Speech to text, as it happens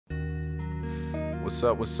What's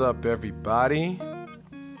up, everybody?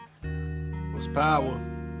 What's power?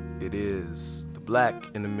 It is the Black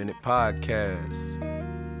in a Minute podcast.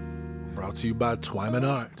 Brought to you by Twyman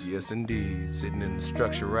Arts. Yes, indeed. Sitting in the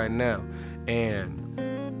structure right now.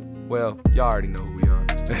 And, well, y'all already know who we are.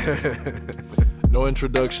 No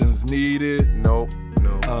introductions needed. Nope.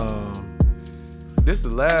 This is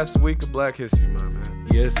the last week of Black History Month, man.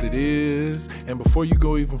 Yes, it is. And before you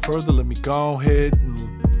go even further, let me go ahead and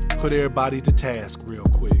put everybody to task real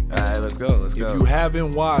quick. All right, let's go. If you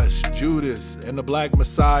haven't watched Judas and the Black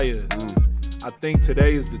Messiah, I think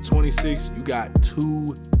today is the 26th. You got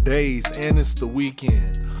 2 days, and it's the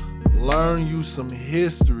weekend. Learn you some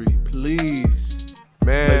history, please,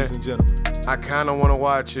 man, ladies and gentlemen. I kind of want to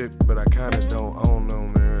watch it, but I kind of don't. I don't know,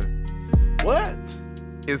 man. What?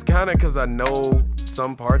 It's kind of because I know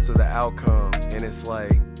some parts of the outcome, and it's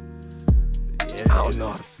like, I don't know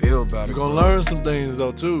how to feel about it. You're gonna learn some things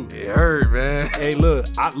though too. It hurt, man. Hey,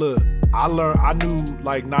 I learned. I knew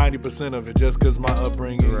like 90% of it just because my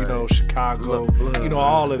upbringing, right. Chicago, look,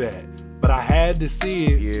 all of that. But I had to see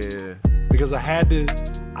it, yeah, because I had to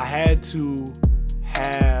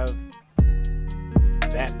have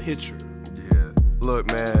that picture. Yeah. Look,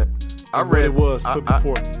 man. I read it was put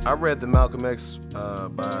before me. I read the Malcolm X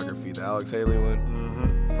biography, the Alex Haley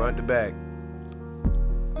one, front to back.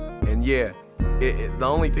 And yeah, the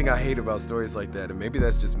only thing I hate about stories like that, and maybe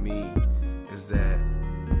that's just me, is that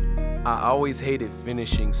I always hated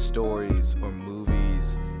finishing stories or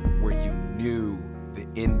movies where you knew the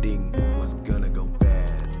ending was gonna go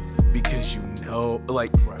bad, because you know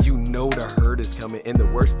the hurt is coming. And the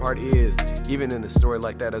worst part is, even in a story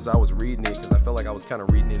like that, as I was reading it, because I felt like I was kind of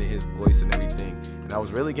reading it in his voice and everything, and I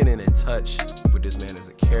was really getting in touch with this man as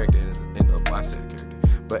a character, I said a character,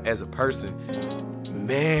 but as a person,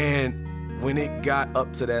 man, when it got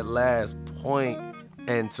up to that last point,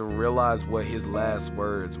 and to realize what his last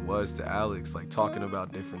words was to Alex, like talking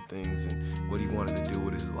about different things and what he wanted to do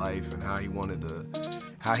with his life, and how he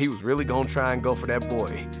was really gonna try and go for that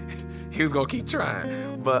boy. He was gonna keep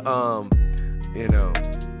trying, but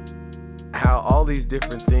how all these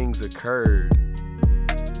different things occurred,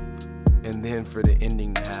 and then for the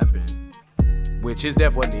ending to happen, which his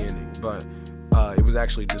death wasn't the ending, but it was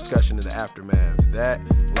actually discussion in the aftermath. That,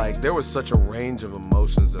 like, there was such a range of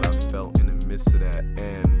emotions that I felt in the midst of that.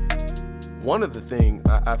 And one of the things,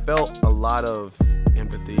 I felt a lot of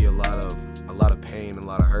empathy, a lot of pain, a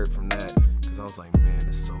lot of hurt from that, because I was like, man,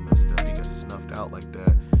 it's so messed up. He got snuffed out like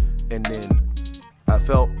that. And then I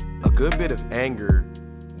felt a good bit of anger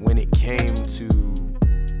when it came to,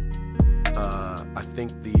 I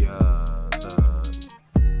think the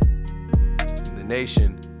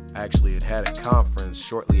nation actually had a conference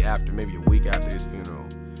shortly after, maybe a week after his funeral.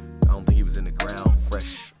 I don't think he was in the ground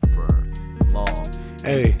fresh for long.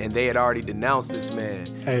 Hey. And they had already denounced this man.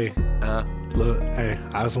 Hey. Look, hey,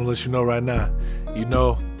 I just want to let you know right now,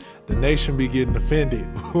 the nation be getting offended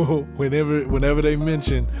whenever they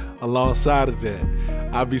mention alongside of that.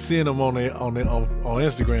 I be seeing them on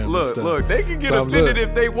Instagram. Look, they can get offended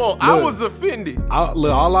if they want. I was offended.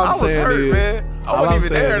 All I'm saying hurt, is, man. I wasn't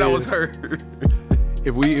even there, and I was hurt.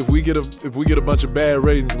 If we get a bunch of bad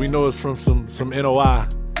ratings, we know it's from some NOI,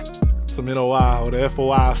 or the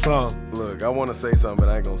FOI song. Look, I want to say something,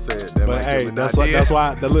 but I ain't gonna say it. But hey, that's why I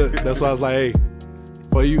was like, hey,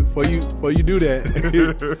 before you do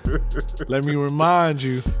that, let me remind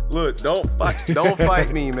you. Look, don't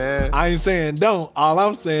fight me, man. I ain't saying don't. All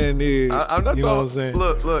I'm saying is, I'm not you know what I'm saying.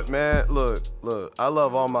 Look, man. Look. I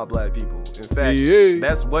love all my black people. In fact,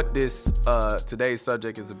 that's what this today's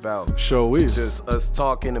subject is about. Sure is. Just us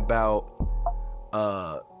talking about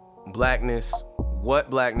blackness, what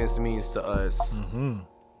blackness means to us,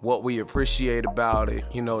 what we appreciate about it.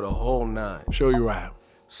 The whole nine. Show you right.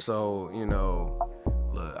 So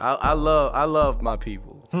look, I love my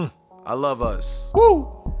people. I love us.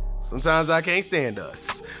 Woo! Sometimes I can't stand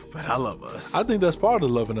us, but I love us. I think that's part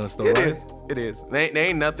of loving us, though, It right? It is. There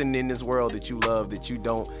ain't nothing in this world that you love that you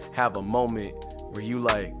don't have a moment where you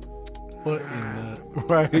like, what in the...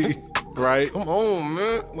 Right. Come on,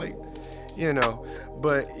 man. Like,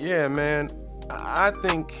 But yeah, man, I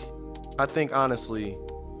think honestly,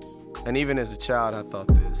 and even as a child, I thought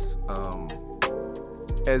this,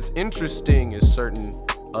 as interesting as certain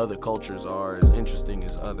other cultures are, as interesting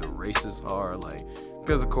as other races are, like,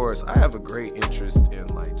 because of course I have a great interest in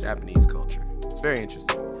like Japanese culture. It's very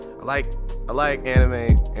interesting. I like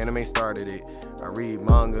anime. Anime started it. I read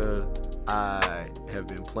manga. I have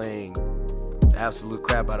been playing the absolute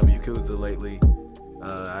crap out of Yakuza lately.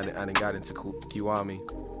 I done got into Kiwami,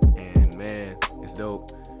 and man, it's dope.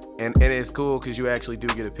 And it's cool because you actually do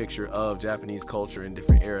get a picture of Japanese culture in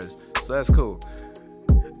different eras. So that's cool.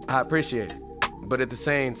 I appreciate it. But at the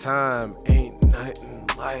same time, ain't nothing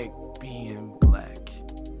like being black.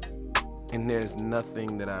 And there's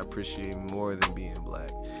nothing that I appreciate more than being black.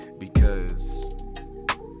 Because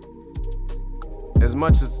as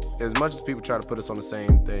much as people try to put us on the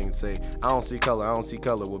same thing and say, I don't see color, I don't see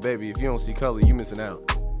color. Well, baby, if you don't see color, you missing out.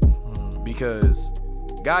 Because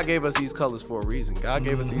God gave us these colors for a reason. God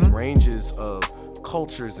gave us these ranges of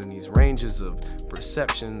cultures and these ranges of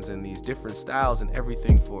perceptions and these different styles and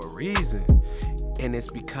everything for a reason. And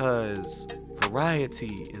it's because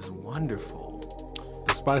variety is wonderful.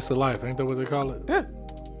 The spice of life, ain't that what they call it? Yeah,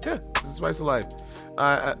 it's the spice of life.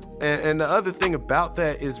 And the other thing about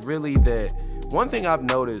that is really that one thing I've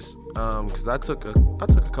noticed, because I took a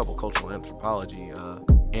couple cultural anthropology,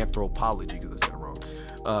 because I said it wrong,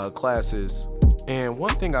 classes. And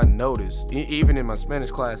one thing I noticed, even in my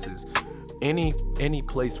Spanish classes, any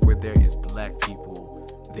place where there is black people,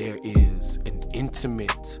 there is an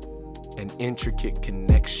intimate and intricate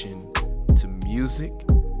connection to music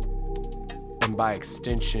and by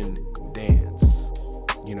extension, dance.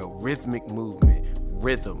 You know, rhythmic movement,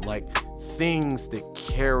 rhythm, like things that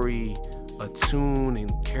carry a tune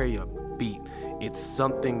and carry a beat. It's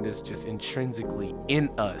something that's just intrinsically in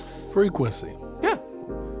us. Frequency. Yeah.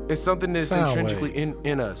 It's something that's Sound intrinsically wave.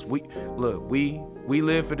 in us. We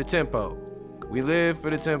live for the tempo. We live for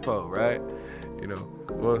the tempo, right? You know,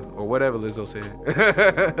 or whatever Lizzo said.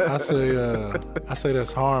 I say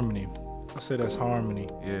that's harmony.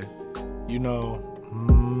 Yeah. You know,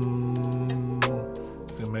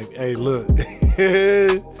 to make. Hey, look. All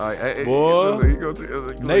right, Boy,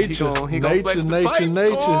 nature. Oh.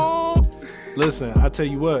 Listen, I tell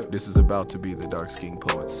you what. This is about to be the dark skinned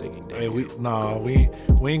poet singing. Hey, we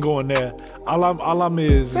ain't going there. All I'm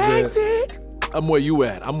is that I'm where you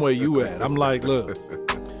at. I'm I'm like, look,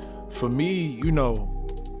 for me, you know,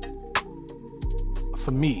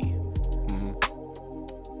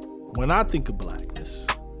 when I think of blackness,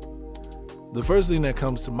 the first thing that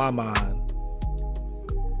comes to my mind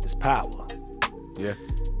is power. Yeah.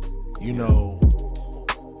 You know,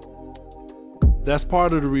 that's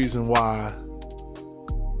part of the reason why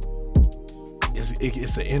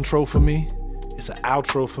it's an intro for me. It's an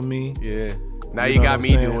outro for me. Yeah. Now You you know got what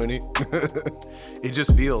me I'm doing it. It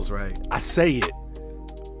just feels right. I say it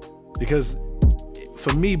because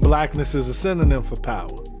for me, blackness is a synonym for power.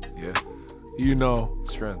 Yeah. You know,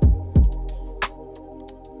 Strength.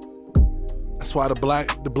 that's why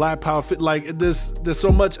the black power fit. Like there's so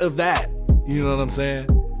much of that. You know what I'm saying?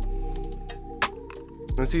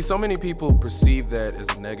 And see, so many people perceive that as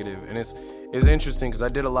a negative, and it's interesting because I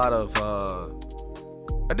did a lot of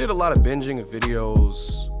binging of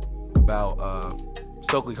videos about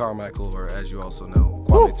Stokely Carmichael, or as you also know,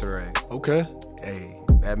 Kwame Ture. Okay. Hey,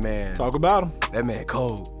 that man. Talk about him. That man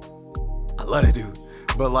cold. I love that dude.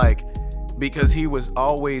 But like, because he was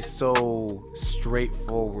always so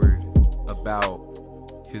straightforward about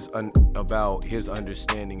his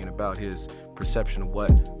understanding and about his perception of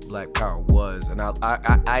what Black Power was, and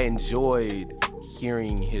I enjoyed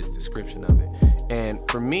hearing his description of it. And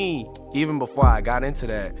for me, even before I got into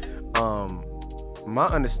that, my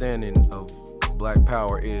understanding of Black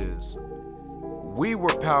Power is we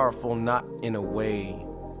were powerful not in a way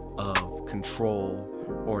of control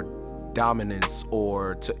or dominance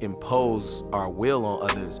or to impose our will on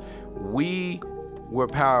others. We were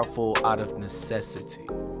powerful out of necessity.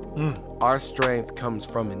 Our strength comes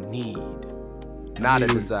from a need, not a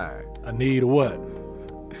desire. A need of what?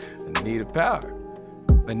 A need of power,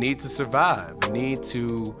 a need to survive, a need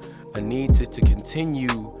to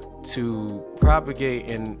continue to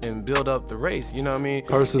propagate and build up the race. You know what I mean?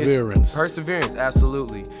 Perseverance. Perseverance,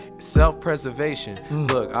 absolutely. Self-preservation.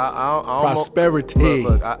 Look, I Prosperity.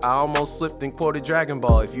 Look, I almost slipped and quoted Dragon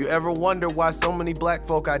Ball. If you ever wonder why so many black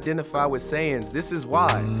folk identify with Saiyans, this is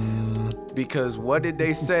why. Because what did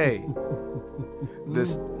they say?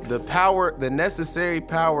 The necessary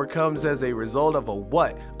power comes as a result of a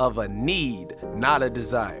what? Of a need, not a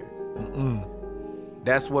desire.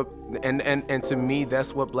 That's what, and to me,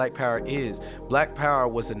 that's what Black Power is. Black Power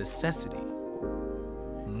was a necessity.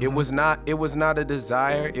 It was not a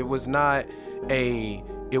desire. It was not a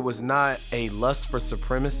lust for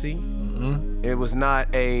supremacy. It was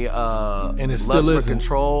not a and it lust still for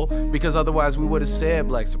control, because otherwise we would have said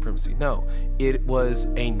black supremacy. No, it was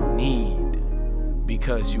a need,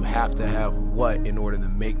 because you have to have what in order to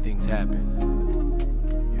make things happen?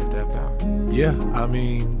 You have to have power. Yeah, I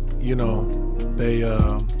mean, you know,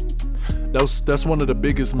 that's one of the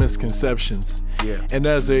biggest misconceptions. Yeah. And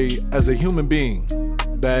as a human being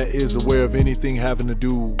that is aware of anything having to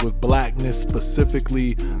do with blackness,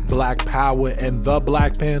 specifically Black Power and the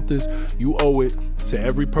Black Panthers, you owe it to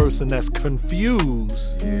every person that's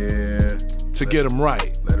confused. Yeah. To get them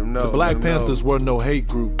right. Let them know. The Black Panthers were no hate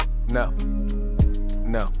group. No.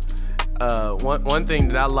 One thing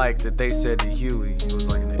that I liked that they said to Huey, it was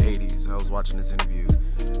like in the 80s. I was watching this interview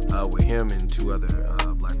with him and two other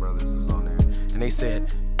black brothers that was on there. And they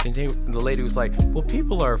said, the lady was like, well,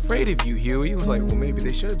 people are afraid of you, Huey. He was like, well, maybe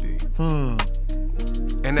they should be.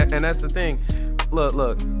 And that's the thing. Look.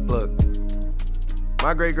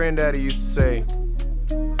 My great-granddaddy used to say,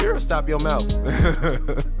 fear will stop your mouth.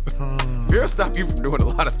 Fear will stop you from doing a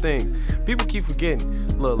lot of things. People keep forgetting.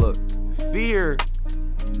 Look. Fear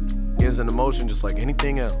is an emotion just like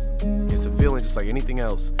anything else. It's a feeling just like anything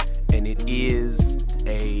else. And it is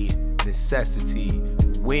a necessity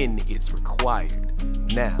when it's required.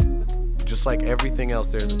 Now, just like everything else,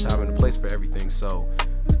 there's a time and a place for everything. So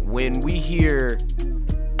when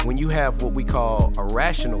you have what we call a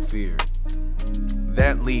rational fear,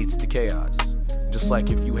 that leads to chaos. Just like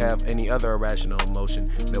if you have any other irrational emotion,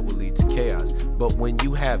 that will lead to chaos. But when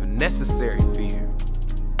you have necessary fear,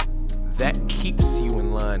 that keeps you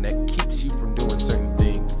in line, that keeps you from doing certain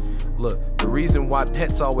things. Look, the reason why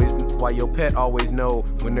your pet always know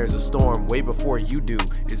when there's a storm way before you do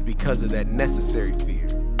is because of that necessary fear.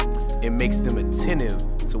 It makes them attentive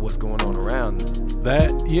to what's going on around them.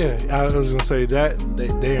 I was gonna say that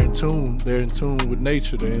they're in tune. They're in tune with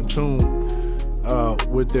nature. They're in tune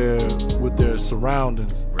with their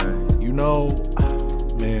surroundings. Right. You know,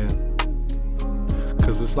 man,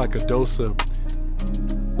 because it's like a dose of.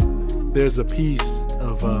 There's a piece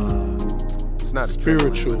of it's not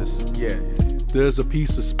spiritual. Yeah. There's a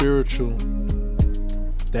piece of spiritual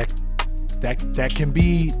that can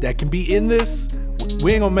be in this.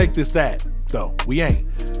 We ain't gonna make this that though. We ain't.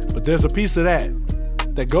 But there's a piece of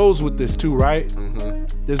that goes with this too, right? Mm-hmm.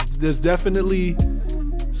 There's definitely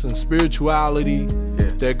some spirituality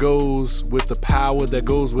that goes with the power, that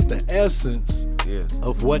goes with the essence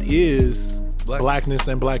of what is blackness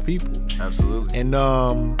and black people. Absolutely. And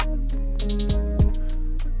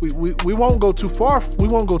we won't go too far. We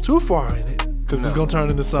won't go too far in it because it's gonna turn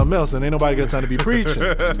into something else, and ain't nobody got time to be preaching.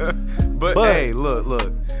 but hey,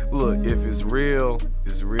 look. If it's real,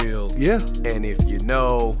 it's real. Yeah. And if you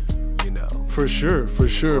know, you know. For sure,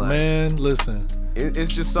 like, man. Listen,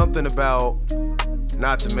 it's just something about,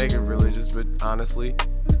 not to make it religious, but honestly,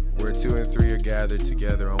 where 2 and 3 are gathered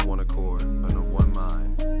together on one accord and of one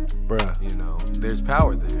mind, bruh. You know, there's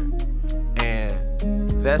power there, and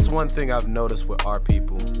that's one thing I've noticed with our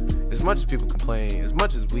people. As much as people complain, as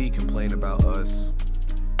much as we complain about us,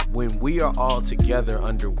 when we are all together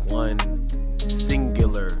under one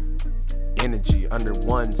singular energy, under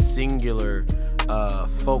one singular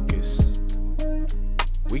focus,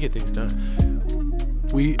 we get things done.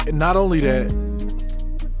 We not only that,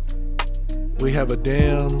 we have a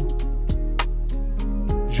damn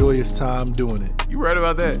joyous time doing it. You right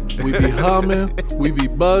about that. We be humming, we be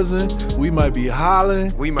buzzing, we might be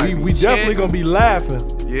hollering, we definitely gonna be laughing.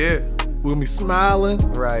 Yeah. We're gonna be smiling.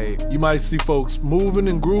 Right. You might see folks moving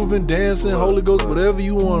and grooving, dancing, Holy Ghost, whatever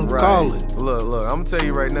you want to call it. Look, I'm gonna tell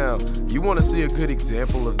you right now, you wanna see a good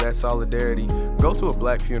example of that solidarity, go to a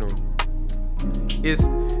black funeral.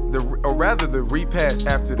 The repast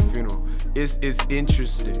after the funeral is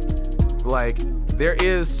interesting. Like, there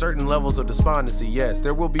is certain levels of despondency, yes.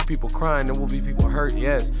 There will be people crying, there will be people hurt,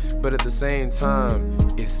 yes. But at the same time,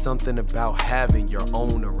 it's something about having your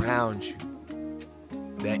own around you.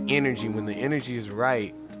 That energy, when the energy is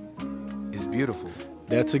right, is beautiful.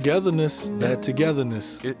 That togetherness.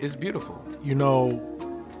 It's beautiful. You know,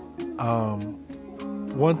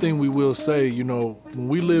 one thing we will say, you know, when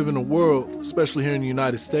we live in a world, especially here in the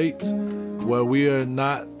United States, where we are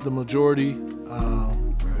not the majority,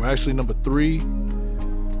 we're actually number 3.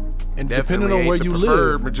 And definitely depending on where you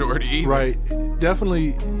live, majority either. Right?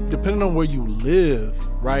 Definitely, depending on where you live,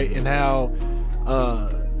 right, and how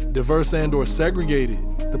diverse and/or segregated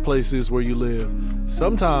the place is where you live.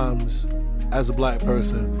 Sometimes, as a black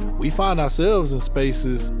person, we find ourselves in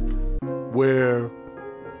spaces where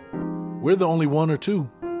we're the only 1 or 2.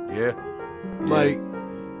 Yeah. Like,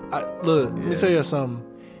 let me tell you something.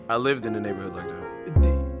 I lived in a neighborhood like that.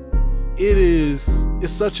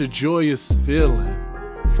 It's such a joyous feeling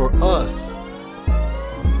for us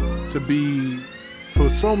to be, for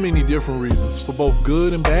so many different reasons, for both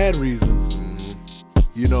good and bad reasons,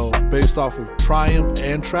 you know, based off of triumph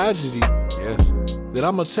and tragedy. Yes. That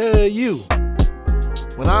I'm gonna tell you,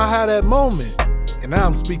 when I had that moment, and now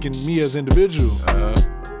I'm speaking me as individual,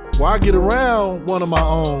 where I get around one of my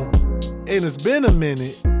own, and it's been a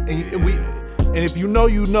minute, and if you know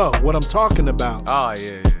what I'm talking about. Oh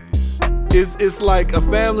yeah. it's like a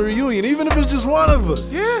family reunion, even if it's just one of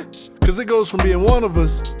us. Yeah. Because it goes from being one of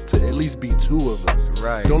us to at least be two of us.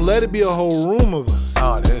 Right. Don't let it be a whole room of us.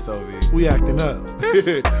 Oh, that's OV. We acting up.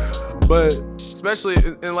 But especially,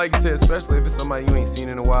 and like you said, especially if it's somebody you ain't seen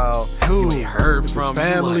in a while, you ain't heard from,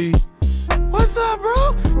 family. Like, what's up,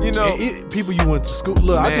 bro? You know, people you went to school.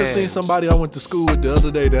 Look, I just seen somebody I went to school with the other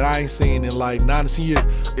day that I ain't seen in like 19 years.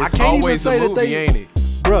 It's always a movie, ain't it?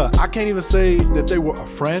 Bruh, I can't even say that they were a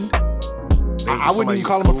friend. I wouldn't even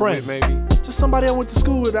call them a friend. Maybe just somebody I went to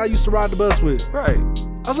school with. I used to ride the bus with. Right.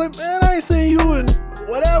 I was like, man, I ain't seen you in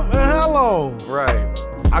whatever. How long? Right.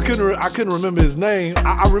 I couldn't remember his name.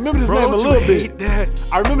 I remembered his name a little bit.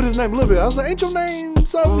 I remembered his name a little bit. I was like, ain't your name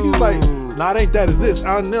something? He was like, nah, it ain't that. It's this.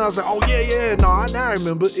 And then I was like, oh yeah. No, now I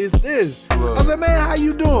remember. It's this. I was like, man, how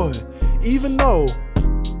you doing? Even though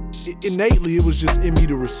innately it was just in me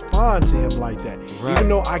to respond to him like that. Right. Even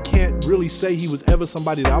though I can't really say he was ever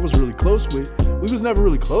somebody that I was really close with. We was never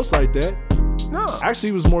really close like that. No. Actually,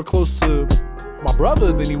 he was more close to my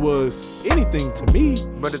brother than he was anything to me.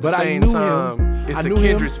 But at the same time, it's a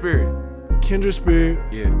kindred spirit. Kindred spirit.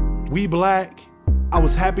 Yeah. We black. I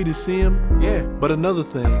was happy to see him. Yeah. But another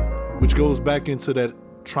thing, which goes back into that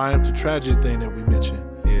triumph to tragedy thing that we mentioned.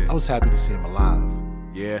 Yeah. I was happy to see him alive.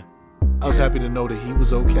 Yeah. I was happy to know that he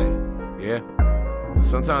was okay. Yeah.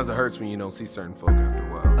 Sometimes it hurts when you don't see certain folk after a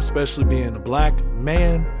while. Especially being a black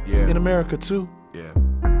man in America too. Yeah.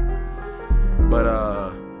 But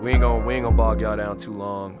we ain't gonna bog y'all down too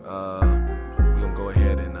long. We gonna go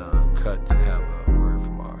ahead and cut to have a word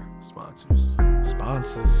from our sponsors.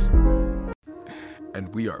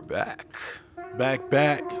 And we are back. Back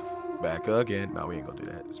again. No, we ain't gonna do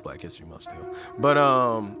that. It's Black History Month still. But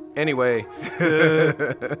anyway.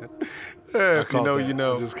 If you know, you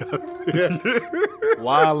know. Just got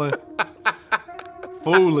wildin'.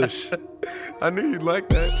 Foolish. I knew you'd like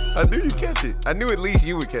that. I knew you'd catch it. I knew at least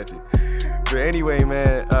you would catch it. But anyway,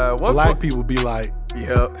 man. Black people be like.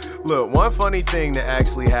 Yep. Look, one funny thing that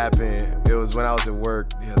actually happened, it was when I was at work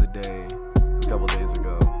the other day, a couple days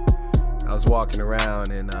ago. I was walking around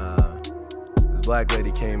and this black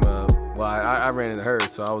lady came up. Well, I ran into her,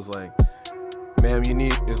 so I was like, ma'am,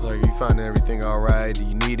 it's like, you finding everything all right? Do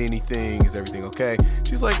you need anything? Is everything okay?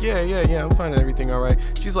 She's like, yeah, I'm finding everything all right.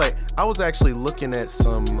 She's like, I was actually looking at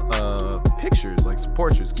some pictures, like some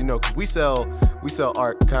portraits, you know, 'cause we sell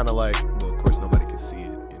art kind of like, well, of course nobody can see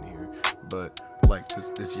it in here, but like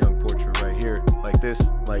this young portrait right here, like this,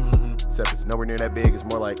 like, except it's nowhere near that big. It's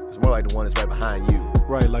more like the one that's right behind you.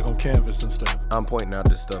 Right, like on canvas and stuff. I'm pointing out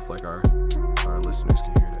this stuff like our listeners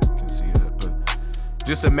can hear that, can see that, but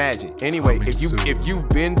just imagine. Anyway, if you've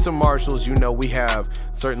been to Marshall's, you know we have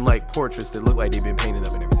certain like portraits that look like they've been painted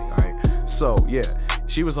up and everything. All right, so yeah,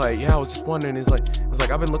 she was like, yeah, I was just wondering. I was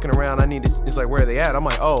like, I've been looking around. It's like, where are they at? I'm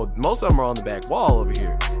like, oh, most of them are on the back wall over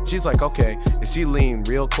here. She's like, okay, and she leaned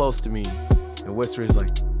real close to me and whispered, like,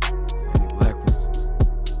 any black ones?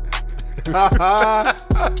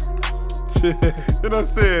 And I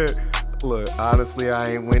said, look, honestly, I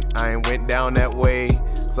ain't went down that way,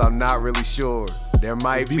 so I'm not really sure. There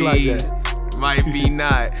might be like that. Might be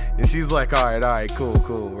not. And she's like, all right,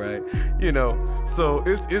 cool, right? You know, so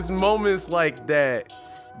it's moments like that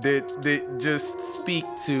just speak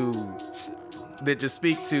to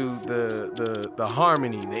the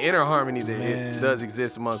harmony, the inner harmony that it does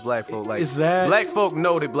exist amongst black folk. Like, black folk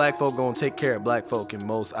know that black folk gonna take care of black folk in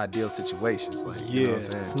most ideal situations. Like, you know what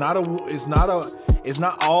I'm saying? It's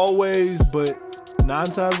not always, but 9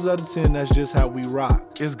 times out of 10, that's just how we rock.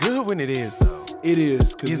 It's good when it is, though. It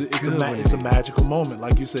is, because it's a magical moment.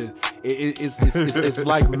 Like you said, it's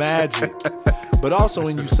like magic. But also,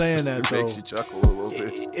 when you saying that, though, makes you chuckle a little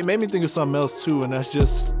bit. It made me think of something else too, and that's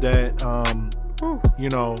just that, you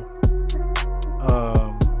know,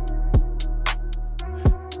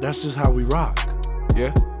 that's just how we rock.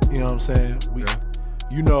 Yeah. You know what I'm saying?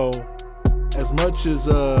 You know, as much as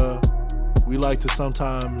we like to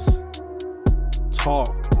sometimes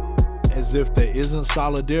talk as if there isn't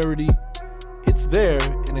solidarity, it's there,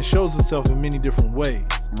 and it shows itself in many different ways.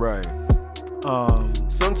 Right.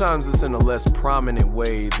 Sometimes it's in a less prominent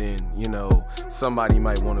way than, you know, somebody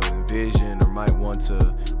might want to envision or might want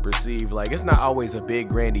to perceive. Like, it's not always a big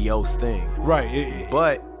grandiose thing. Right.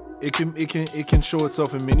 But it can show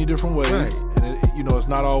itself in many different ways. Right. And you know, it's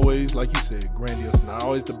not always, like you said, grandiose. Not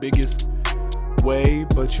always the biggest way,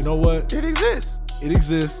 but you know what? It exists. It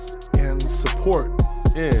exists, and support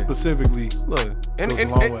specifically. Look, and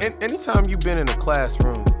anytime you've been in a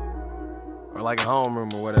classroom or like a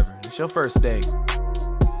homeroom or whatever, it's your first day.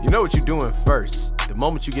 You know what you're doing first. The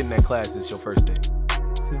moment you get in that class, it's your first day.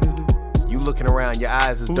 You looking around, your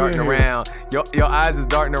eyes is darting around. Your eyes is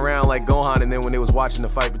darting around like Gohan, and then when they was watching the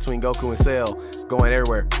fight between Goku and Cell, going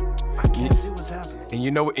everywhere. I can't see what's happening. And you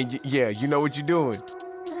know what? You know what you're doing.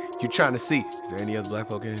 You're trying to see, is there any other black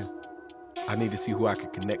folk in here? I need to see who I can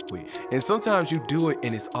connect with. And sometimes you do it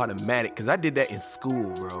and it's automatic. Cause I did that in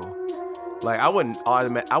school, bro. Like I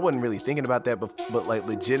wasn't really thinking about that, but like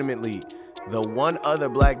legitimately, the one other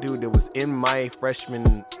black dude that was in my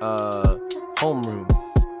freshman homeroom,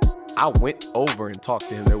 I went over and talked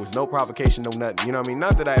to him. There was no provocation, no nothing. You know what I mean?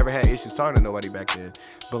 Not that I ever had issues talking to nobody back then,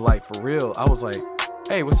 but like for real, I was like,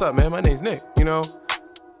 hey, what's up, man? My name's Nick. You know?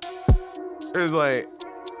 It was like,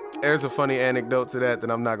 there's a funny anecdote to that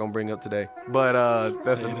I'm not gonna bring up today. But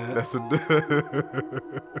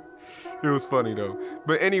it was funny though.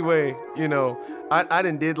 But anyway, you know, I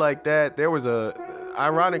did like that. There was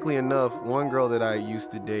ironically enough, one girl that I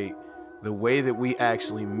used to date, the way that we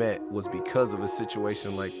actually met was because of a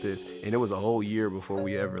situation like this. And it was a whole year before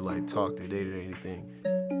we ever like talked or dated or anything.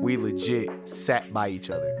 We legit sat by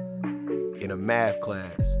each other in a math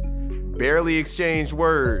class. Barely exchanged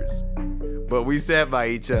words, but we sat by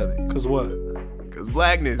each other. Cause what? Cause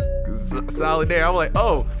Blackness, cause solidarity. I'm like,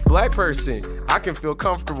 oh, black person, I can feel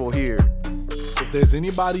comfortable here. If there's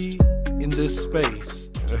anybody in this space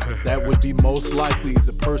that would be most likely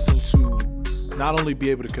the person to not only be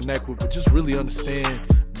able to connect with, but just really understand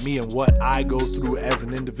me and what I go through as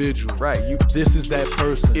an individual. Right. This is that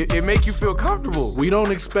person. It make you feel comfortable. We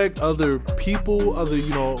don't expect other people,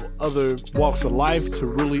 other walks of life to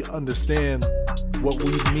really understand what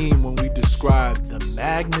we mean when we describe the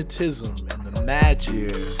magnetism and the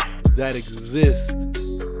magic that exists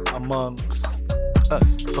amongst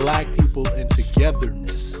us, black people, and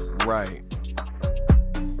togetherness. Right.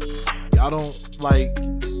 Y'all don't like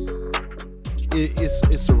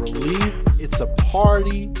it's a relief, it's a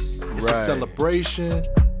party, it's a celebration,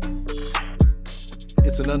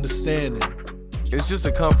 it's an understanding. It's just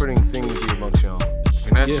a comforting thing to be amongst y'all.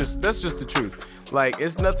 And that's just the truth. Like,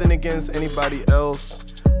 it's nothing against anybody else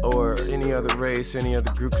or any other race, any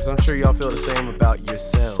other group, because I'm sure y'all feel the same about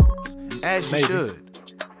yourselves. As you should.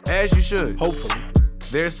 As you should. Hopefully.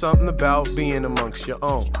 There's something about being amongst your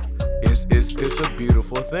own. It's a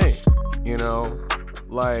beautiful thing, you know?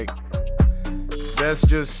 Like, that's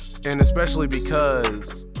just, and especially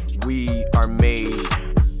because we are made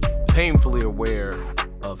painfully aware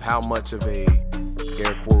of how much of a,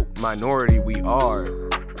 air quote, minority we are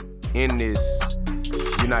in this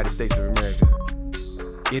United States of America.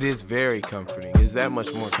 It is very comforting. It's that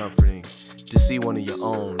much more comforting to see one of your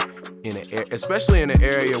own especially in an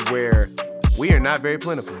area where we are not very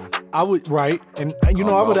plentiful. I would and you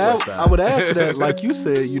know, I would add to that, like you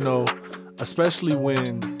said, you know, especially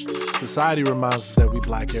when society reminds us that we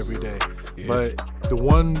black every day. Yeah. But the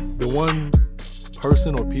one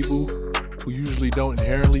person or people who usually don't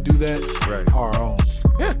inherently do that are our own.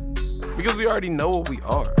 Yeah. Because we already know what we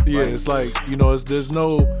are. Yeah, it's like, you know, there's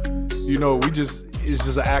no, you know, it's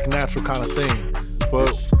just an act natural kind of thing.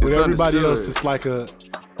 But with everybody else, it's like a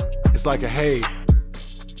hey,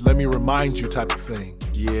 let me remind you type of thing.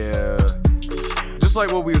 Yeah. Just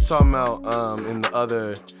like what we was talking about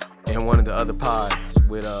in one of the other pods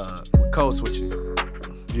with code switching.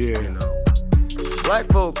 Yeah. You know. Black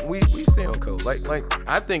folk, we stay on code. Like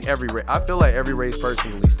I feel like every race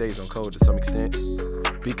personally stays on code to some extent,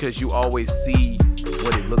 because you always see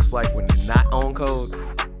what it looks like when they're not on code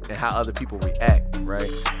and how other people react,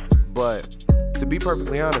 right? But to be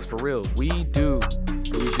perfectly honest, for real, we do.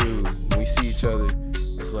 When we see each other,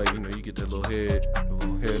 it's like, you know, you get that little head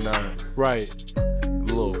nod. Right.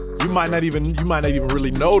 You might not even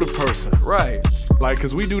really know the person. Right. Like,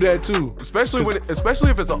 cause we do that too. Especially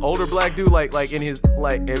if it's an older black dude, like if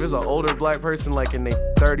it's an older black person, like in their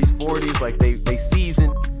 30s, 40s, like they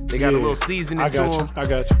seasoned. They got a little seasoning to them. I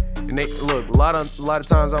got you. And they look, a lot of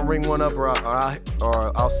times I'll ring one up or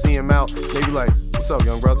I'll see him out. And they be like, "What's up,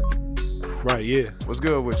 young brother?" Right, yeah. "What's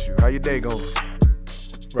good with you? How your day going?"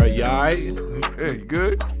 Right, yeah, all right. "Yeah, you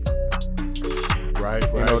good?" Right.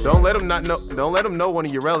 You know, don't let them know one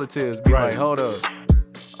of your relatives. Be like, "Hold up.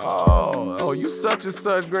 Oh, you such and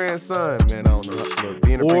such grandson." Man, I don't know. Look,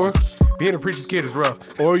 being a preacher's kid is rough.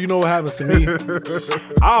 Or you know what happens to me?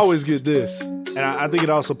 I always get this, and I think it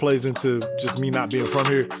also plays into just me not being from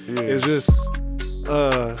here. Yeah. It's just,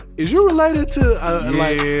 is you related to? I'm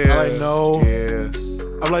like, no. Yeah.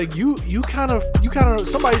 I'm like, you kind of.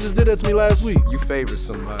 Somebody just did that to me last week. You favor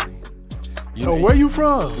somebody. Where you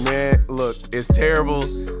from? Man, look, it's terrible.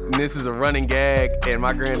 And this is a running gag, and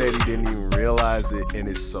my granddaddy didn't even realize it, and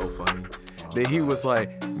it's so funny. That he was like,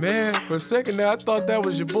 "Man, for a second there, I thought that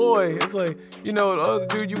was your boy." It's like, you know, the other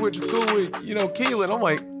dude you went to school with, you know, Keelan. I'm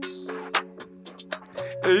like,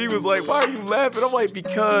 And he was like, why are you laughing? I'm like,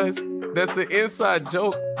 because that's an inside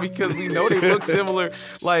joke, because we know they look similar.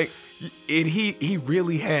 Like, and he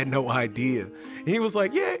really had no idea. And he was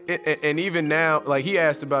like, yeah. And even now, like, he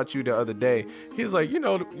asked about you the other day. He was like, you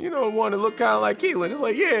know, one that look kind of like Keelan. It's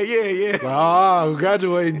like, yeah. Oh, we're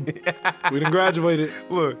graduating. We done graduated.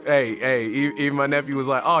 Look, hey, even my nephew was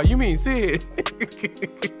like, oh, you mean Sid?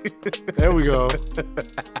 There we go.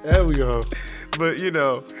 But, you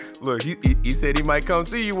know, look, he said he might come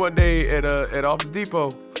see you one day at Office Depot.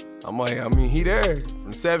 I'm like, I mean, he there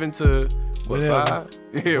from 7 to, what, 5?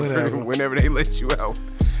 Yeah, whenever they let you out.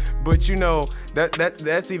 But you know,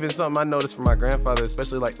 that's even something I noticed from my grandfather,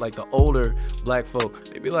 especially like the older black folk.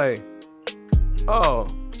 They be like, oh,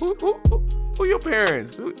 who your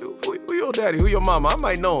parents? Who your daddy? Who your mama? I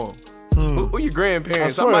might know them. Who your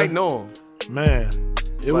grandparents? I might know them. Man,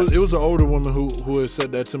 it was an older woman who had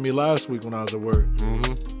said that to me last week when I was at work.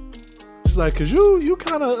 She's like, cause you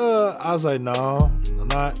kind of, I was like, no, I'm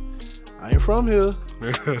not. I ain't from here.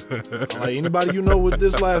 Like, anybody you know with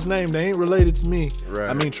this last name, they ain't related to me.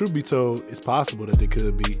 Right. I mean, truth be told, it's possible that they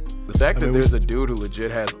could be. The fact that there's a dude who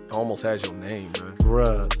legit almost has your name, bro.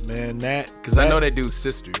 Bruh, man, because I know that dude's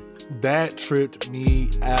sister. That tripped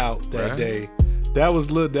me out that day.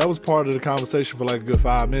 That was part of the conversation for like a good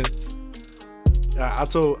 5 minutes. I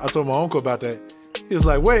told my uncle about that. He was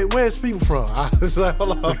like, wait, where's people from? I was like,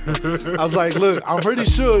 hold on. I was like, look, I'm pretty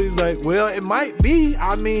sure. He's like, well, it might be.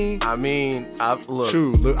 look.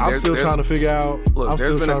 True. Look, I'm still trying to figure out. Look, if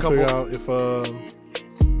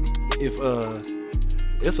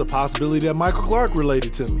it's a possibility that Michael Clark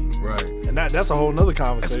related to me. Right. And that's a whole nother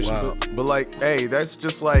conversation. That's wild. But like, hey, that's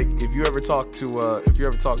just like if you ever talk to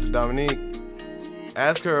Dominique,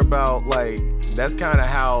 ask her about, like, that's kind of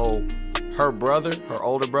how her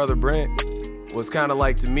older brother Brent, was kind of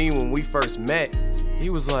like to me when we first met. He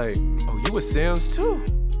was like, oh, you with Sims too?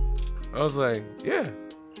 I was like, yeah.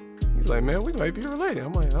 He's like, man, we might be related.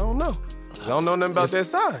 I'm like, I don't know. I don't know nothing about that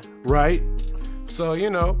side. Right. So, you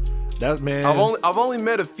know, that man. I've only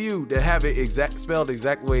met a few that have it spelled the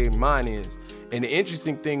exact way mine is. And the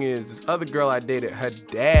interesting thing is, this other girl I dated, her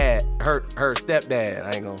dad, her stepdad,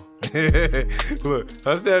 I ain't gonna. Look,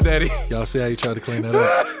 her stepdaddy. Y'all see how he tried to clean that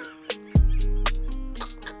up?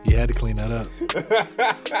 You had to clean that up.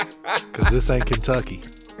 Because this ain't Kentucky.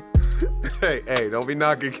 Hey, don't be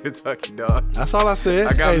knocking Kentucky, dog. That's all I said.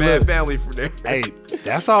 I got mad family from there. Hey,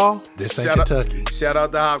 that's all. This ain't Kentucky. Shout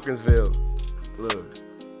out to Hopkinsville. Look,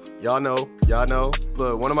 y'all know.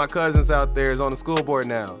 Look, one of my cousins out there is on the school board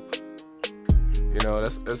now. You know,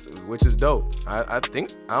 that's which is dope. I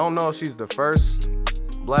don't know if she's the first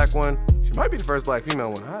black one. She might be the first black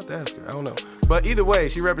female one. I have to ask her. I don't know. But either way,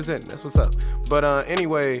 she representing. That's what's up. But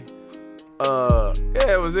anyway, yeah,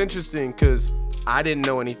 it was interesting because I didn't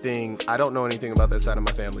know anything. I don't know anything about that side of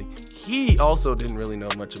my family. He also didn't really know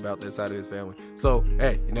much about that side of his family. So,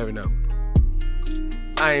 hey, you never know.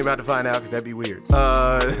 I ain't about to find out because that'd be weird.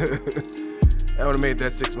 That would have made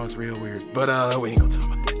that 6 months real weird. But we ain't gonna talk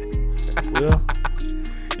about that. Yeah.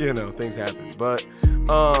 You know, things happen. But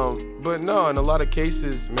no, in a lot of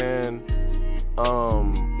cases, man,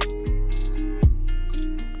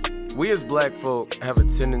 we as black folk have a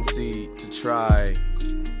tendency to try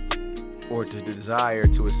or to desire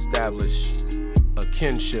to establish a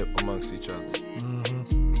kinship amongst each other.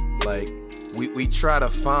 Like, we try to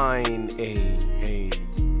find a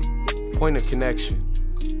point of connection.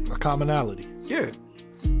 A commonality. Yeah.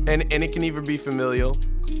 And it can either be familial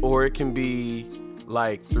or it can be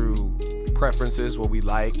like through preferences, what we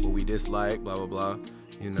like, what we dislike, blah, blah, blah.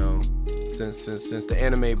 You know, since the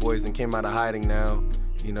anime boys then came out of hiding now,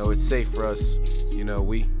 you know, it's safe for us. You know,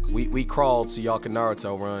 we crawled so y'all can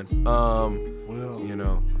Naruto run. You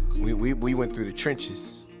know, we went through the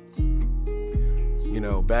trenches. You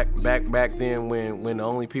know, back then when the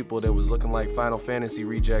only people that was looking like Final Fantasy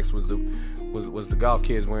rejects was the golf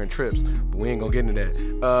kids wearing trips. But we ain't gonna get into that.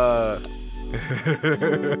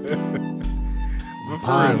 But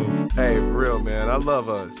for real, hey, for real, man, I love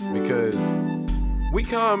us because we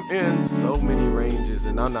come in so many ranges,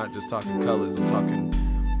 and I'm not just talking colors. I'm talking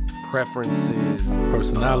preferences,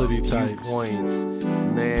 personality types, points,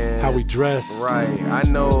 man, how we dress. Right. I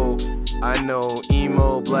know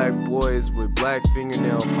emo black boys with black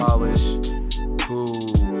fingernail polish who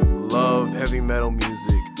love heavy metal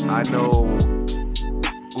music. I know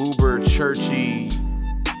uber churchy,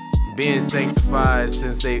 being sanctified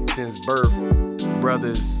since birth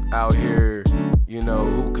brothers out here, you know,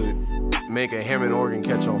 who could make a Hammond organ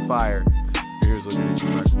catch on fire. Here's looking at you,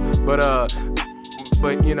 Michael.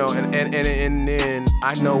 But you know, and then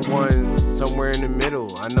I know ones somewhere in the middle.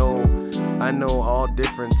 I I know all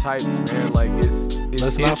different types, man. Like it's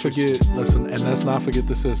let's not forget. Listen, and let's not forget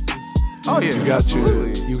the sisters. Oh yeah, you got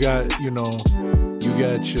absolutely. you got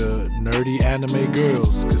your nerdy anime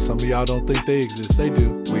girls, because some of y'all don't think they exist. They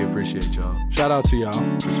do. We appreciate y'all. Shout out to y'all.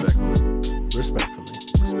 Respectfully.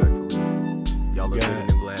 Y'all look good in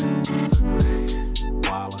them glasses.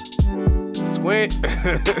 Wildin'. Squint.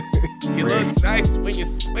 You look nice when you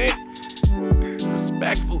squint.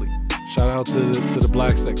 Respectfully. Shout out to the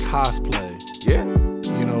blacks that cosplay. Yeah.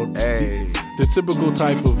 You know, hey. the typical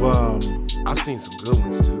type of I've seen some good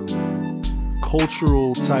ones too.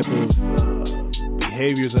 Cultural type of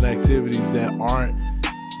behaviors and activities that aren't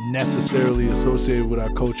necessarily associated with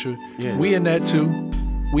our culture. Yeah. We in that too.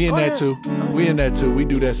 We in that too. We in that too. We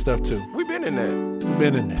do that stuff too. We been in that. We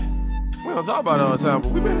been in that. We don't talk about it all the time,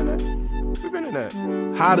 but we been in that. We been in that.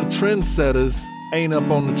 How the trendsetters ain't up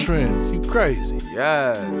on the trends. You crazy.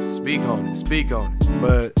 Yes. Speak on it.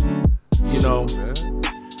 But, you know,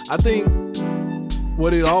 I think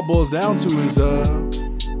what it all boils down to is the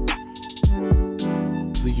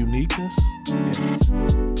uniqueness. Yeah.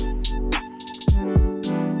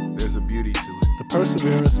 There's a beauty to it. The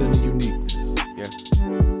perseverance and the uniqueness. Yeah.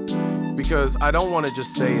 Because I don't want to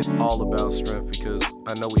just say it's all about strength, because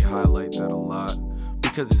I know we highlight that a lot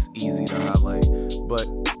because it's easy to highlight, but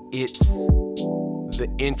it's the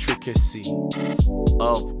intricacy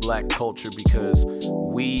of black culture, because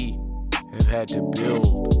we have had to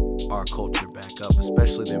build our culture back up,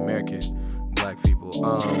 especially the American black people.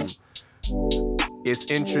 It's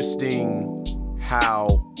interesting how,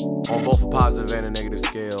 on both a positive and a negative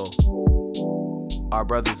scale, our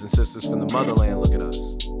brothers and sisters from the motherland look at us.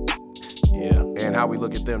 Yeah. And how we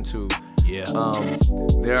look at them too. Yeah.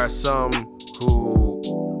 There are some who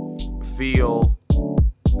feel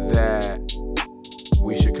that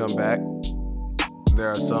we should come back. There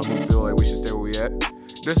are some who feel like we should stay where we at.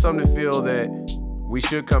 There's some that feel that we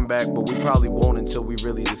should come back, but we probably won't until we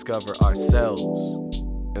really discover ourselves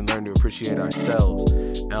and learn to appreciate ourselves.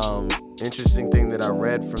 Interesting thing that I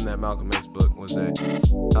read from that Malcolm X book was that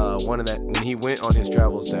when he went on his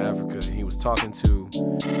travels to Africa and he was talking to,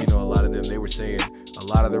 a lot of them, they were saying a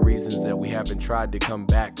lot of the reasons that we haven't tried to come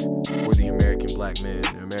back for the American black man,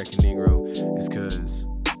 the American Negro, is because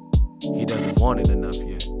he doesn't want it enough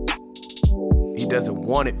yet. He doesn't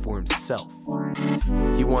want it for himself.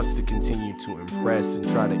 He wants to continue to impress and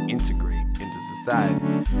try to integrate into society.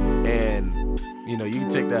 And, you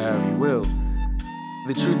can take that however you will.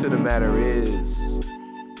 The truth of the matter is,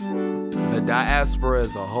 the diaspora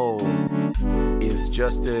as a whole is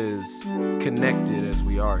just as connected as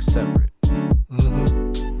we are separate.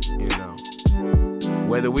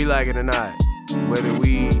 Whether we like it or not, whether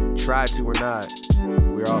we try to or not,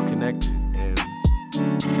 we're all connected. And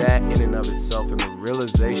that in and of itself, and the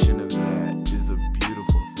realization of that, is a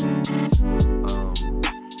beautiful thing.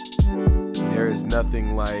 There is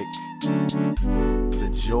nothing like the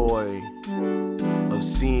joy of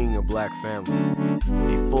seeing a black family,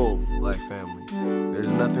 a full black family.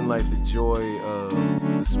 There's nothing like the joy of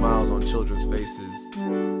the smiles on children's faces,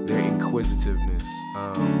 their inquisitiveness.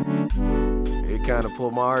 It kind of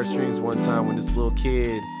pulled my heartstrings one time when this little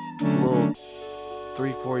kid, little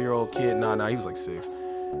 3-4-year-old kid, he was like 6.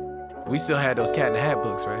 We still had those Cat in the Hat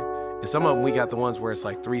books, right? And some of them, we got the ones where it's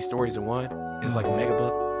like 3 stories in one. It's like a mega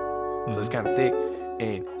book, so it's kind of thick.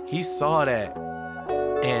 And he saw that,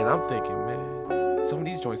 and I'm thinking, man, some of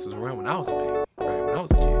these joints was around when I was a baby, right? When I was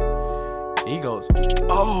a kid. And he goes,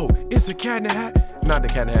 oh, it's a Cat in the Hat. Not the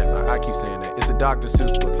Cat in the Hat, I keep saying that. It's the Dr.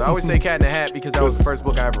 Seuss books. I always say Cat in the Hat because that was the first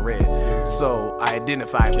book I ever read. So I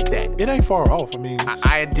identified with that. It ain't far off.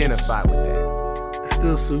 I identified with that.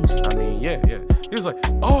 Still Seuss. Yeah. He was like,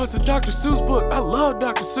 oh, it's a Dr. Seuss book. I love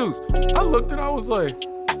Dr. Seuss. I looked and I was like,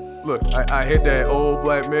 look, I hit that old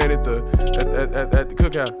black man at the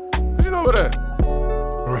cookout. What you know about that?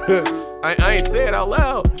 I ain't say it out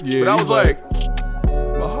loud, but I was like,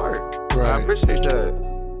 my heart. Right. I appreciate that.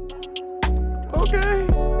 Okay.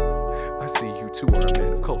 I see you two are a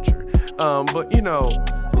man of culture. But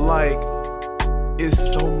it's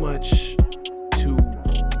so much to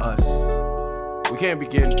us. We can't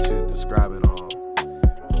begin to describe it all.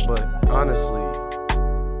 But honestly,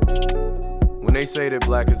 when they say that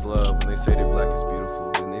black is love, when they say that black is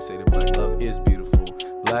beautiful, then they say that black love is beautiful.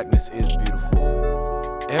 Blackness is beautiful.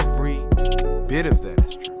 Every bit of that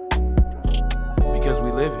is true. Because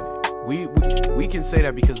we live in it. We can say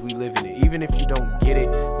that because we live in it. Even if you don't get it,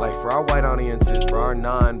 like for our white audiences, for our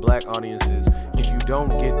non-black audiences, if you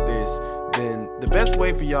don't get this, then the best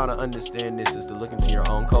way for y'all to understand this is to look into your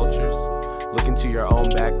own cultures, look into your own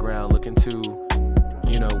background, look into,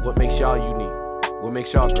 what makes y'all unique, what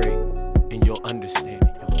makes y'all great, and you'll understand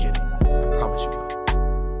it, you'll get it. I promise you will.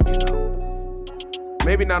 You know,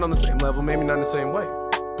 maybe not on the same level, maybe not in the same way,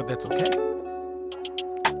 but that's okay.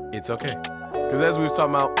 It's okay. Because as we was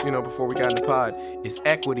talking about, you know, before we got in the pod, it's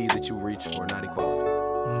equity that you reach for, not equality.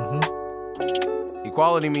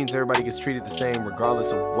 Equality means everybody gets treated the same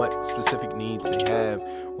regardless of what specific needs they have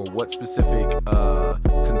or what specific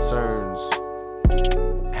concerns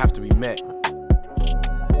have to be met.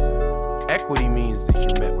 Equity means that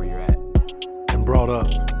you're met where you're at. And brought up.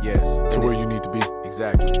 Yes. To where you need to be.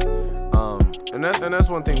 Exactly. And that's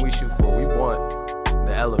one thing we shoot for. We want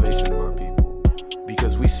the elevation of our people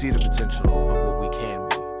because we see the potential of what we can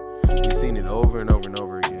be. We've seen it over and over and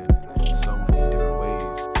over again in so many different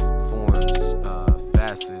ways, forms,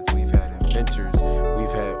 facets. We've had inventors, we've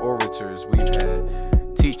had orators, we've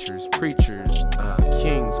had teachers, preachers,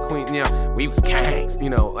 kings, queens. You know, we was kings. You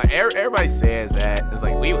know, everybody says that. It's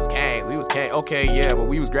like we was kings. Okay, yeah, but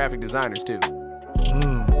we was graphic designers too.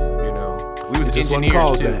 You know, we was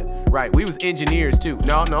engineers too. That. Right, we was engineers too.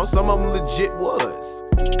 No, some of them legit was.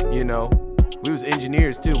 You know, we was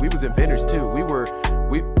engineers too. We was inventors too. We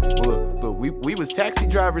was taxi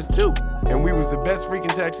drivers too, and we was the best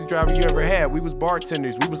freaking taxi driver you ever had. We was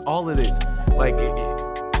bartenders. We was all of this. Like,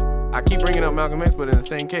 I keep bringing up Malcolm X, but in the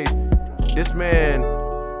same case, this man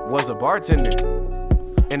was a bartender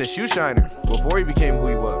and a shoe shiner before he became who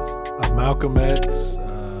he was. A Malcolm X,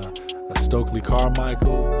 a Stokely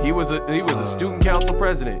Carmichael. He was a student council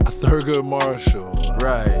president. A Thurgood Marshall.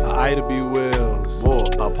 Right. A Ida B. Wells. Boy,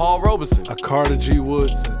 a Paul Robeson. A Carter G.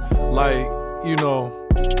 Woodson. Like, you know.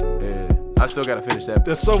 Yeah. I still gotta finish that.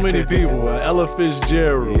 There's so many people. Ella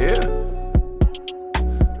Fitzgerald. Yeah.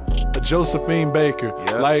 A Josephine Baker.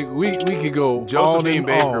 Yeah. Like, we could go Josephine on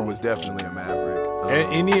Baker on. was definitely a maverick.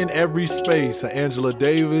 Any and every space. Angela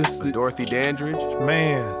Davis. Dorothy Dandridge.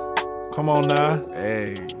 Man. Come on now.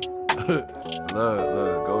 Hey.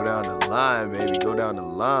 Look, go down the line, baby. Go down the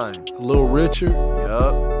line. Little Richard.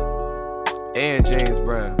 Yup. And James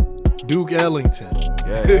Brown. Duke Ellington.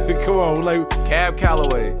 Yes. Come on, like Cab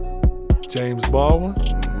Calloway. James Baldwin.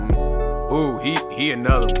 Ooh, he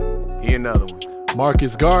another one.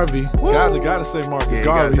 Marcus Garvey. Gotta say Marcus Garvey.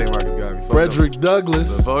 Gotta say Marcus Garvey. Frederick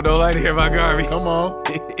Douglass. The photo like to hear about Garvey. Come on.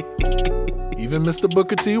 Even Mr.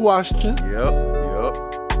 Booker T. Washington. Yep.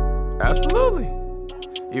 Absolutely.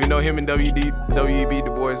 Even though him and W.E.B. Du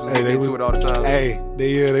Bois was getting into it all the time. Hey,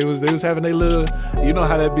 they was having their little, you know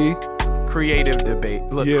how that be. Creative debate.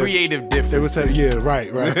 Look, creative differences. Right.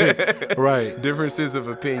 Right. Differences of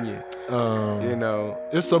opinion. You know.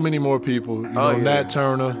 There's so many more people. You know, Nat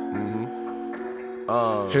Turner.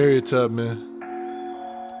 Harriet Tubman.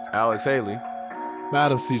 Alex Haley.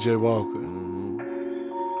 Madam C.J. Walker.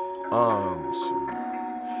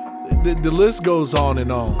 Shoot. The list goes on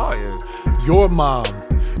and on. Oh, yeah. Your mom,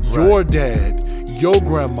 your dad, your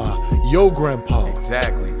grandma, your grandpa.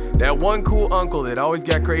 Exactly. That one cool uncle that always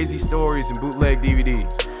got crazy stories and bootleg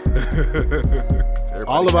DVDs.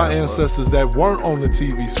 All of our ancestors that weren't on the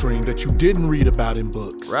TV screen that you didn't read about in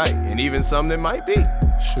books. Right, and even some that might be.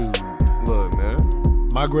 Shoot. Look, man.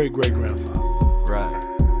 My great-great-grandfather. Right.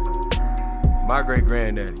 My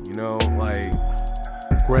great-granddaddy, you know, like.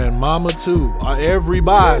 Grandmama too.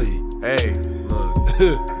 Everybody. Hey, look,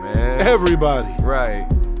 man. Everybody. Right.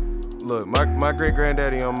 Look, my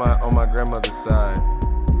great-granddaddy on my grandmother's side,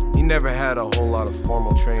 he never had a whole lot of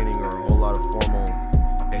formal training or a whole lot of formal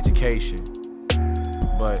education.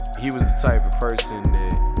 But he was the type of person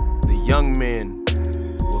that the young men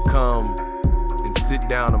will come and sit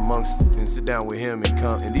down with him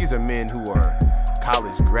and these are men who are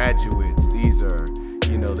college graduates. These are,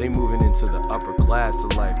 you know, they moving into the upper class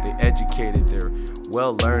of life. They educated, they're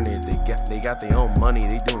well learned, they got their own money,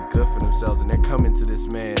 they doing good for themselves, and they're coming to this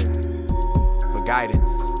man for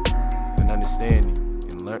guidance and understanding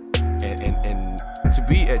and learn and to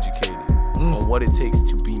be educated on what it takes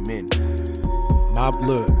to be men.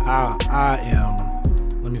 I am,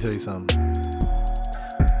 let me tell you something.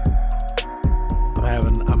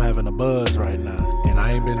 I'm having a buzz right now, and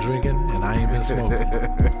I ain't been drinking and I ain't been smoking.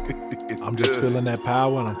 I'm just feeling that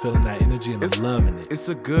power and I'm feeling that energy and I'm loving it. It's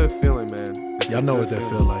a good feeling, man. Y'all know what that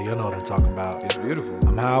feel like. Y'all know what I'm talking about. It's beautiful.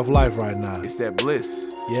 I'm high off life right now. It's that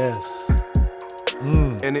bliss. Yes.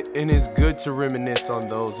 And it's good to reminisce on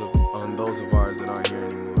those of ours that aren't here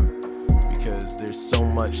anymore, because there's so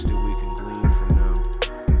much that we can glean from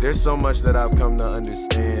them. There's so much that I've come to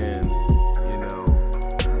understand, you know,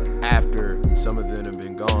 after some of them have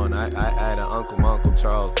been gone. I had an uncle, my Uncle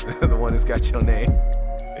Charles, the one that's got your name.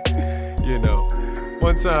 You know,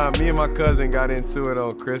 one time me and my cousin got into it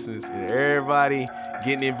on Christmas, and everybody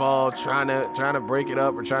getting involved, trying to break it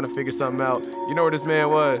up or trying to figure something out. You know where this man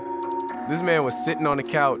was? This man was sitting on the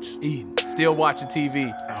couch, Eating. still watching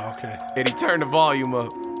TV, Oh, okay. and he turned the volume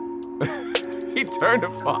up. He turned the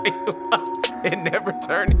volume up and never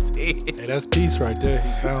turned his head. Hey, that's peace right there. He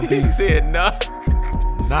found He peace. said, "No."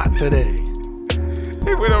 Not today.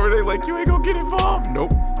 He went over there like, "You ain't gonna get involved."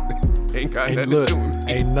 Nope. Ain't got And nothing look, to do with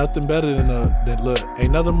me. ain't nothing better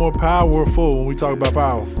ain't nothing more powerful when we talk about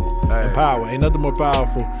powerful and Hey. power. Ain't nothing more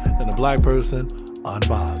powerful than a black person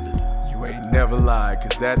unbothered. You ain't never lied,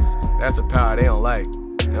 cause that's a power they don't like.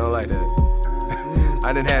 They don't like that.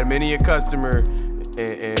 I done had many a customer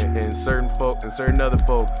and certain folk and certain other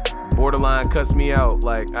folk borderline cuss me out.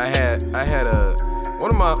 Like I had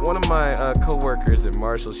one of my coworkers at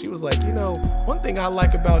Marshall. She was like, one thing I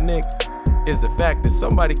like about Nick is the fact that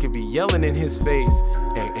somebody could be yelling in his face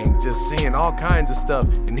and just saying all kinds of stuff,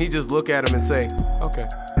 and he just look at him and say, "Okay."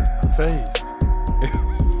 Unfazed.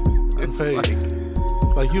 It's Unfazed.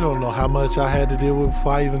 Like you don't know how much I had to deal with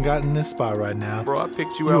before I even got in this spot right now. Bro, I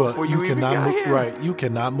picked you out before you even cannot got move, here. right. You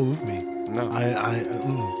cannot move me. No.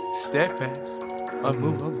 Steadfast.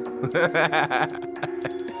 Unmovable.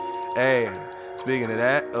 Hey, speaking of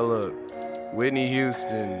that, look, Whitney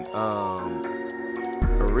Houston,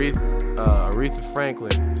 Aretha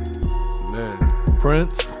Franklin, man,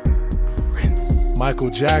 Prince, Michael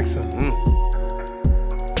Jackson.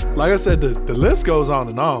 Like I said, the list goes on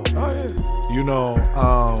and on. Oh yeah.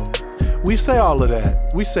 We say all of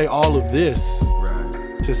that. We say all of this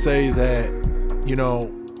Right. to say that,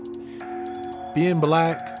 being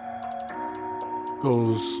black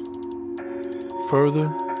goes further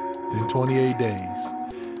than 28 days.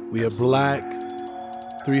 We are black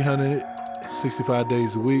 365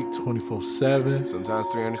 days a week, 24/7. Sometimes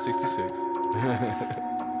 366.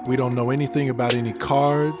 We don't know anything about any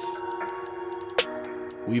cards.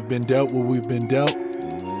 We've been dealt what we've been dealt,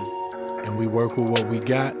 and we work with what we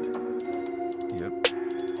got. Yep.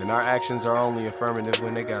 And our actions are only affirmative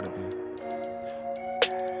when they gotta be.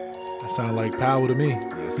 That sound like power to me.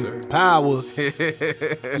 Yes, sir. Power.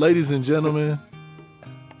 Ladies and gentlemen,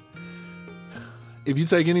 if you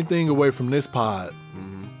take anything away from this pod,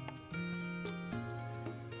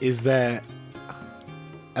 is that,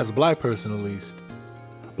 as a black person at least,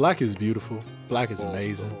 black is beautiful. Black is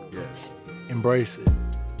amazing. Yes. Embrace it.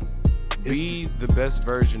 Be the best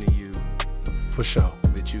version of you For sure.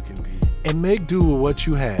 that you can be. And make do with what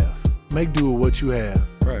you have. Make do with what you have.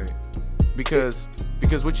 Right. Because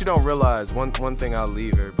what you don't realize, one thing I'll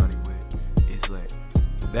leave everybody with is like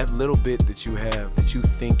that little bit that you have that you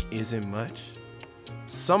think isn't much,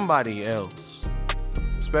 somebody else,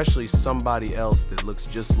 especially somebody else that looks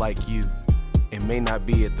just like you and may not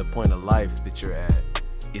be at the point of life that you're at,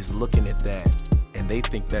 is looking at that and they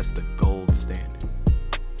think that's the gold standard.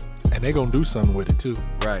 And they gonna do something with it too.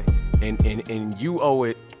 Right. And you owe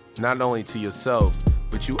it not only to yourself,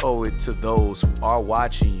 but you owe it to those who are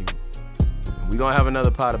watching you. And we gonna have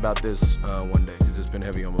another pod about this one day because it's been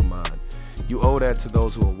heavy on my mind. You owe that to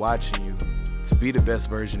those who are watching you to be the best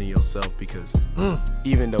version of yourself, because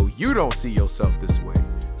even though you don't see yourself this way,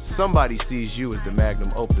 somebody sees you as the magnum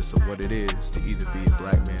opus of what it is to either be a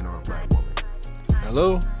black man or a black woman.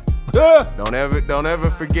 Hello? Don't ever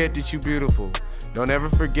forget that you're beautiful. Don't ever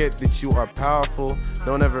forget that you are powerful.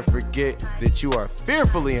 Don't ever forget that you are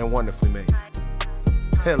fearfully and wonderfully made.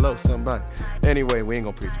 Hello, somebody. Anyway, we ain't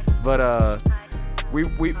gonna preach. But we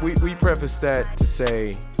preface that to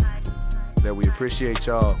say that we appreciate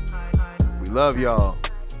y'all. We love y'all.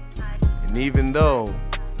 And even though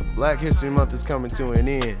Black History Month is coming to an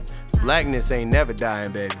end, blackness ain't never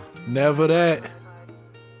dying, baby. Never that.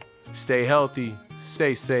 Stay healthy,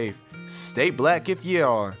 stay safe, stay black if you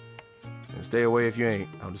are, and stay away if you ain't.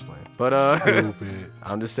 I'm just playing. But Stupid.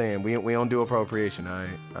 I'm just saying, we don't do appropriation. All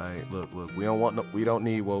right. Look, we don't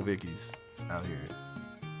need woe Vickies out here.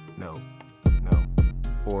 No.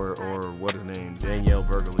 Or what is her name? Danielle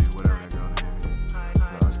Burgley, whatever that girl name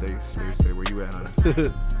is. No, stay where you at,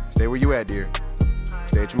 honey. Stay where you at, dear.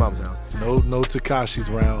 Stay at your mama's house. No Takashis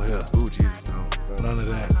around here. Ooh, Jesus, no. None of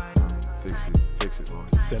that. Fix it, Lord.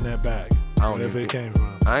 Send that back. I don't Wherever even it came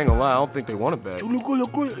from. I ain't gonna lie, I don't think they want it back.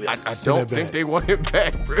 I Send don't it think back. they want it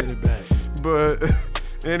back, bro. Send it back. But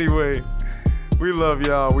anyway, we love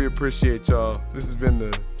y'all. We appreciate y'all. This has been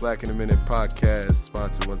the Black in a Minute podcast,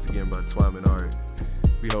 sponsored once again by Twyman Art.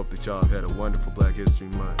 We hope that y'all have had a wonderful Black History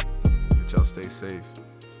Month. That y'all stay safe,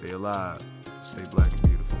 stay alive, stay black and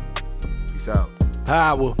beautiful. Peace out.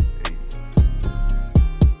 Power.